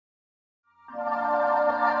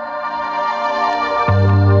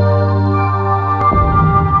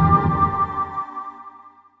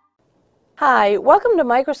Hi, welcome to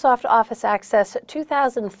Microsoft Office Access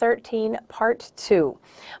 2013 Part 2.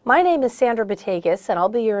 My name is Sandra Batagas and I'll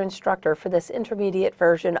be your instructor for this intermediate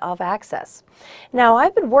version of Access. Now,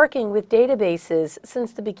 I've been working with databases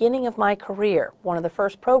since the beginning of my career. One of the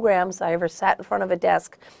first programs I ever sat in front of a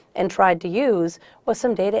desk and tried to use was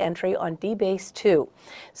some data entry on DBase 2.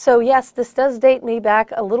 So yes, this does date me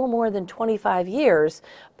back a little more than 25 years,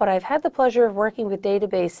 but I've had the pleasure of working with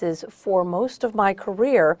databases for most of my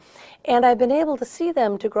career, and I've been able to see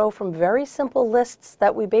them to grow from very simple lists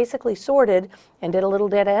that we basically sorted and did a little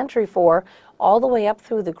data entry for, all the way up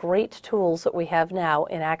through the great tools that we have now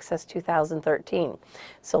in Access 2013.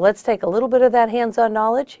 So let's take a little bit of that hands-on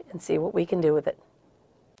knowledge and see what we can do with it.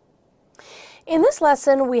 In this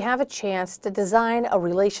lesson, we have a chance to design a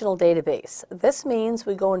relational database. This means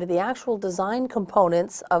we go into the actual design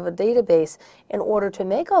components of a database in order to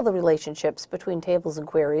make all the relationships between tables and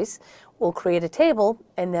queries. We'll create a table,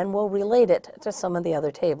 and then we'll relate it to some of the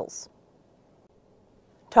other tables.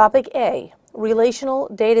 Topic A, relational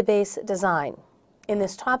database design. In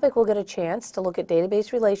this topic, we'll get a chance to look at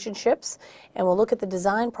database relationships, and we'll look at the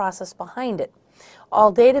design process behind it.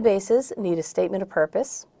 All databases need a statement of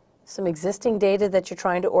purpose, some existing data that you're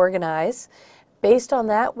trying to organize. Based on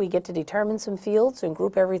that, we get to determine some fields and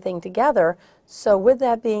group everything together. So with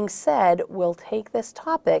that being said, we'll take this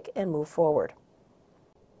topic and move forward.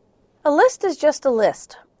 A list is just a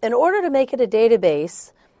list. In order to make it a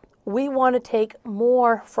database, we want to take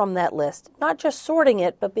more from that list, not just sorting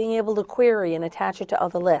it, but being able to query and attach it to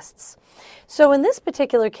other lists. So in this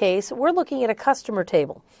particular case, we're looking at a customer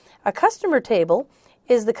table. A customer table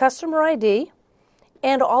is the customer ID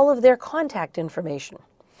and all of their contact information.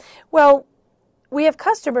 Well, we have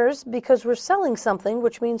customers because we're selling something,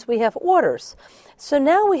 which means we have orders. So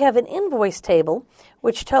now we have an invoice table,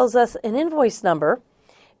 which tells us an invoice number,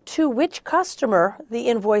 to which customer the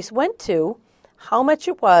invoice went to, how much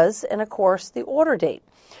it was, and of course the order date.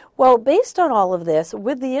 Well, based on all of this,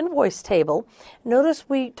 with the invoice table, notice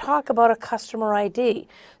we talk about a customer ID.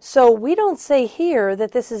 So we don't say here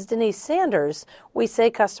that this is Denise Sanders. We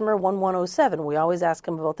say customer 1107. We always ask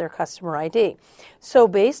them about their customer ID. So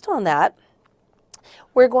based on that,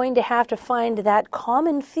 we're going to have to find that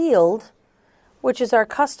common field, which is our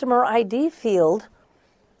customer ID field,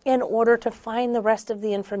 in order to find the rest of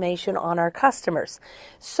the information on our customers.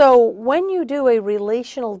 So when you do a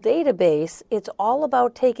relational database, it's all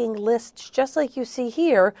about taking lists, just like you see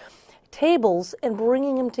here, tables, and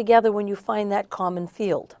bringing them together when you find that common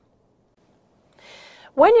field.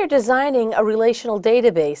 When you're designing a relational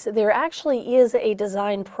database, there actually is a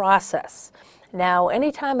design process. Now,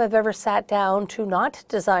 anytime I've ever sat down to not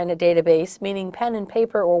design a database, meaning pen and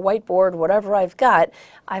paper or whiteboard, whatever I've got,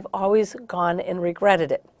 I've always gone and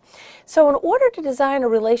regretted it. So in order to design a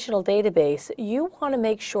relational database, you want to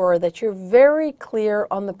make sure that you're very clear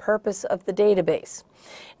on the purpose of the database.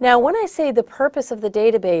 Now, when I say the purpose of the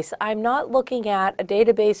database, I'm not looking at a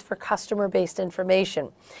database for customer-based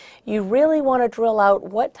information. You really want to drill out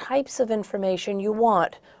what types of information you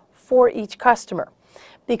want for each customer.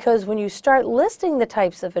 Because when you start listing the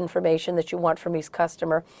types of information that you want from each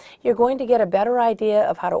customer, you're going to get a better idea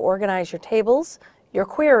of how to organize your tables, your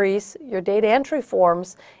queries, your data entry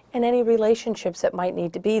forms, and any relationships that might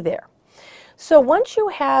need to be there. So once you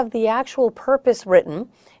have the actual purpose written,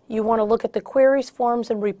 you want to look at the queries, forms,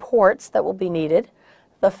 and reports that will be needed,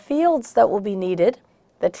 the fields that will be needed,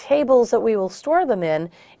 the tables that we will store them in,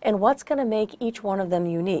 and what's going to make each one of them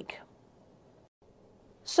unique.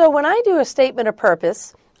 So when I do a statement of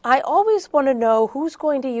purpose, I always want to know who's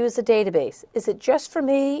going to use the database. Is it just for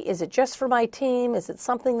me? Is it just for my team? Is it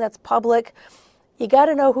something that's public? You got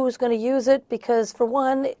to know who's going to use it because, for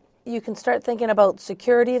one, you can start thinking about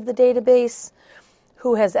security of the database,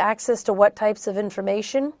 who has access to what types of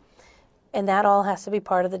information, and that all has to be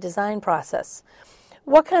part of the design process.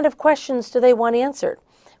 What kind of questions do they want answered?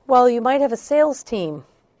 Well, you might have a sales team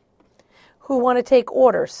who want to take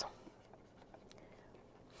orders.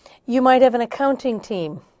 You might have an accounting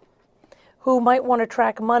team who might want to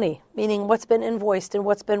track money, meaning what's been invoiced and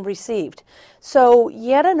what's been received. So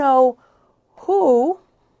you got to know who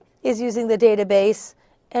is using the database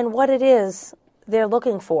and what it is they're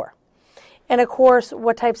looking for. And of course,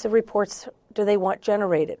 what types of reports do they want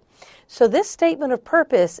generated? So this statement of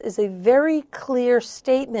purpose is a very clear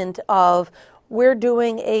statement of we're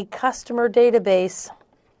doing a customer database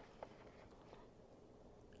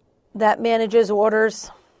that manages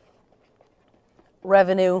orders,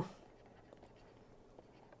 revenue,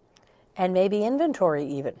 and maybe inventory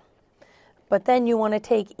even. But then you want to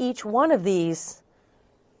take each one of these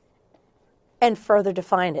and further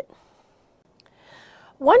define it.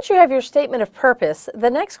 Once you have your statement of purpose, the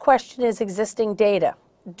next question is existing data.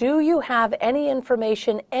 Do you have any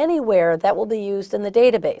information anywhere that will be used in the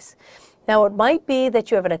database? Now, it might be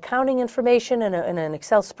that you have an accounting information in an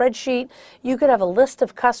Excel spreadsheet. You could have a list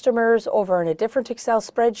of customers over in a different Excel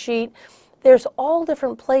spreadsheet. There's all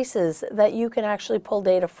different places that you can actually pull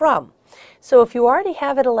data from. So if you already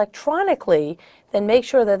have it electronically, then make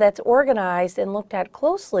sure that that's organized and looked at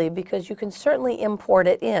closely, because you can certainly import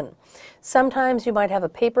it in. Sometimes you might have a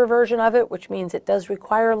paper version of it, which means it does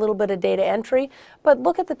require a little bit of data entry, but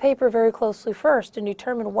look at the paper very closely first and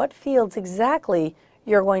determine what fields exactly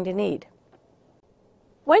you're going to need.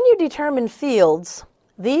 When you determine fields,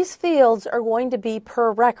 these fields are going to be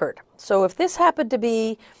per record. So if this happened to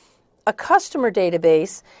be a customer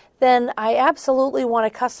database, then I absolutely want a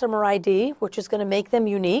customer ID, which is going to make them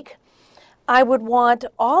unique. I would want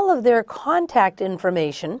all of their contact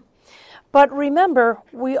information, but remember,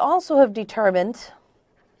 we also have determined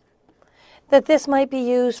that this might be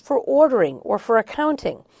used for ordering or for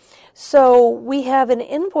accounting. So we have an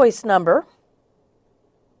invoice number,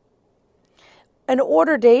 an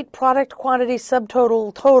order date, product quantity,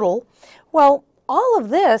 subtotal, total. Well, all of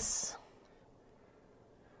this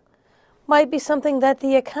might be something that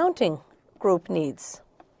the accounting group needs.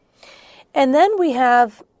 And then we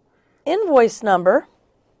have invoice number,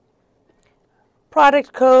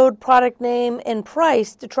 product code, product name, and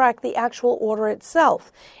price to track the actual order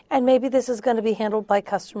itself. And maybe this is going to be handled by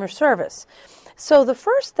customer service. So the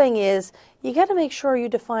first thing is you got to make sure you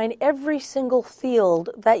define every single field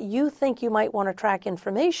that you think you might want to track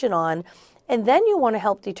information on, and then you want to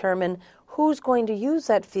help determine who's going to use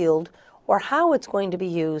that field or how it's going to be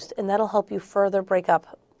used, and that'll help you further break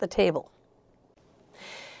up the table.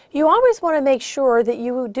 You always want to make sure that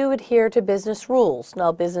you do adhere to business rules.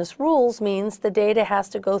 Now, business rules means the data has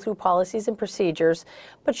to go through policies and procedures,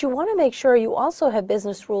 but you want to make sure you also have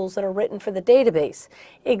business rules that are written for the database.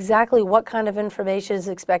 Exactly what kind of information is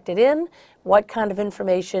expected in, what kind of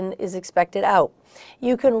information is expected out.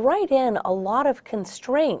 You can write in a lot of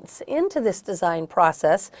constraints into this design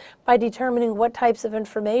process by determining what types of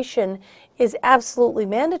information is absolutely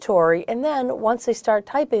mandatory, and then once they start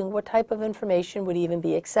typing, what type of information would even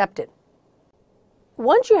be accepted.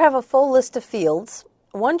 Once you have a full list of fields,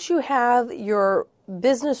 once you have your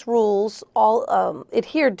business rules all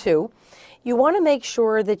adhered to, you want to make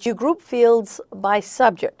sure that you group fields by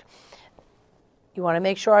subject. You want to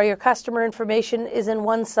make sure all your customer information is in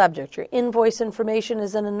one subject, your invoice information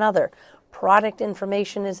is in another, product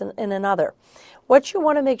information is in another. What you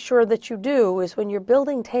want to make sure that you do is when you're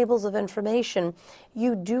building tables of information,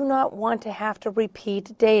 you do not want to have to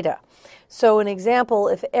repeat data. So an example,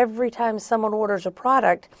 if every time someone orders a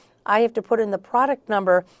product, I have to put in the product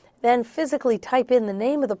number, then physically type in the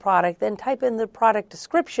name of the product, then type in the product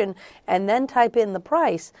description, and then type in the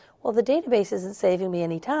price, well, the database isn't saving me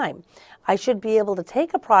any time. I should be able to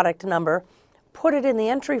take a product number, put it in the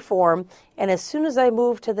entry form, and as soon as I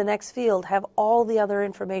move to the next field, have all the other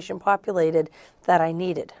information populated that I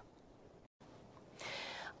needed.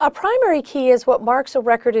 A primary key is what marks a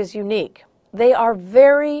record as unique. They are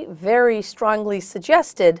very, very strongly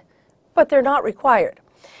suggested, but they're not required.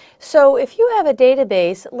 So if you have a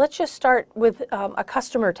database, let's just start with a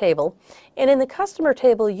customer table. And in the customer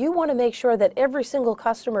table, you want to make sure that every single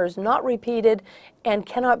customer is not repeated and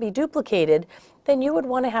cannot be duplicated. Then you would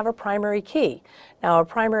want to have a primary key. Now, a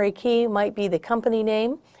primary key might be the company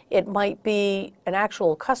name. It might be an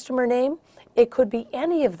actual customer name. It could be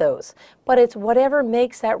any of those, but it's whatever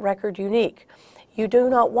makes that record unique. You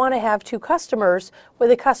do not want to have two customers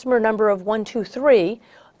with a customer number of 123,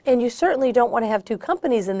 and you certainly don't want to have two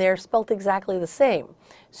companies in there spelt exactly the same.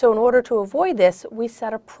 So in order to avoid this, we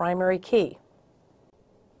set a primary key.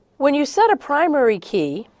 When you set a primary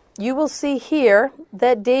key, you will see here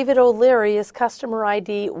that David O'Leary is customer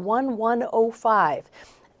ID 1105.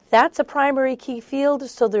 That's a primary key field,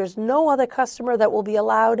 so there's no other customer that will be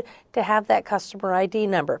allowed to have that customer ID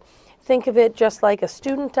number. Think of it just like a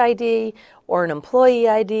student ID or an employee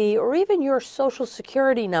ID or even your social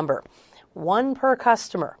security number. One per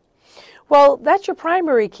customer. Well, that's your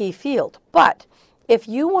primary key field, but if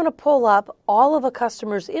you want to pull up all of a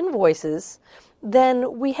customer's invoices,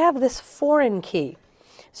 then we have this foreign key.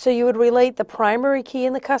 So you would relate the primary key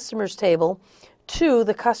in the customers table to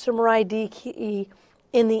the customer ID key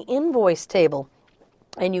in the invoice table.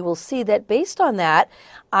 And you will see that based on that,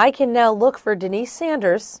 I can now look for Denise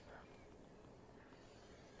Sanders,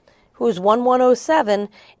 who's 1107,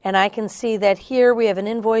 and I can see that here we have an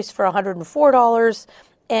invoice for $104,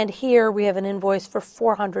 and here we have an invoice for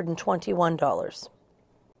 $421.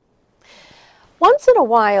 Once in a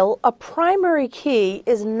while, a primary key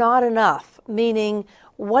is not enough, meaning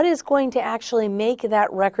what is going to actually make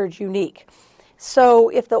that record unique. So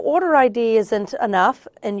if the order ID isn't enough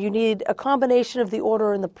and you need a combination of the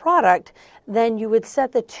order and the product, then you would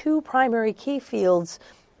set the two primary key fields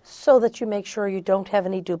so that you make sure you don't have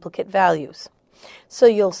any duplicate values. So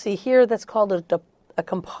you'll see here that's called a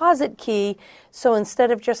composite key. So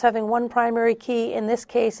instead of just having one primary key, in this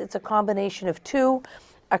case it's a combination of two.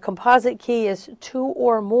 A composite key is two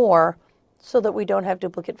or more so that we don't have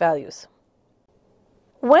duplicate values.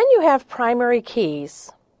 When you have primary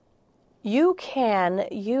keys, you can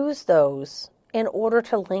use those in order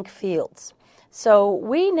to link fields. So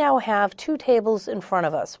we now have two tables in front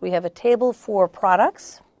of us. We have a table for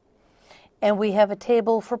products and we have a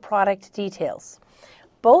table for product details.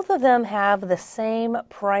 Both of them have the same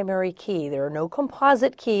primary key. There are no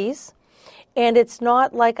composite keys, and it's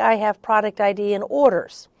not like I have product ID and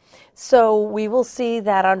orders. So we will see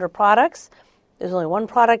that under products, there's only one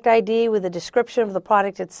product ID with a description of the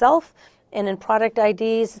product itself, and in product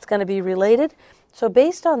IDs it's going to be related. So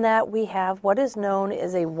based on that, we have what is known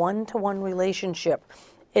as a one-to-one relationship.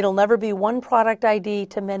 It'll never be one product ID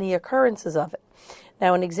to many occurrences of it.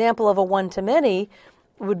 Now, an example of a one-to-many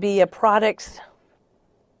would be a product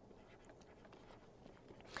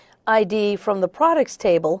ID from the products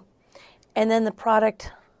table, and then the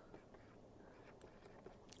product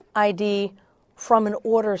ID from an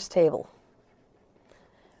orders table,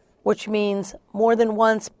 which means more than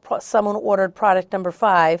once someone ordered product number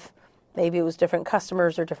 5. Maybe it was different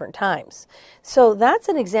customers or different times. So that's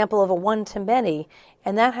an example of a one-to-many,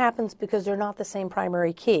 and that happens because they're not the same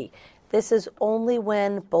primary key. This is only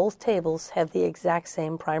when both tables have the exact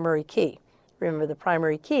same primary key. Remember, the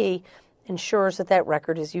primary key ensures that that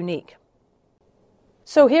record is unique.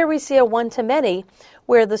 So here we see a one-to-many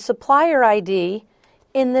where the supplier ID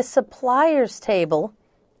in the suppliers table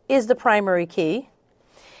is the primary key.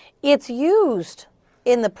 It's used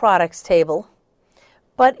in the products table,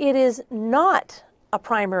 but it is not a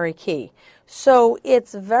primary key. So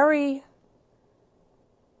it's very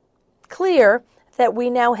clear that we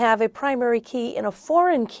now have a primary key and a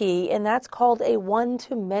foreign key, and that's called a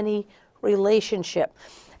one-to-many relationship.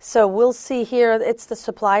 So we'll see here it's the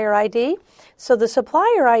supplier ID. So the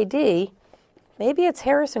supplier ID, maybe it's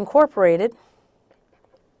Harris Incorporated,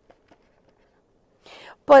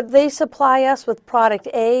 but they supply us with product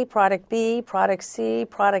A, product B, product C,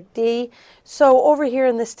 product D. So over here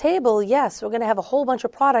in this table, yes, we're going to have a whole bunch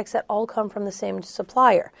of products that all come from the same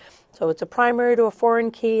supplier. So it's a primary to a foreign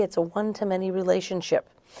key. It's a one-to-many relationship.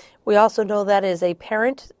 We also know that is a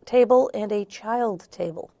parent table and a child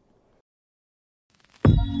table.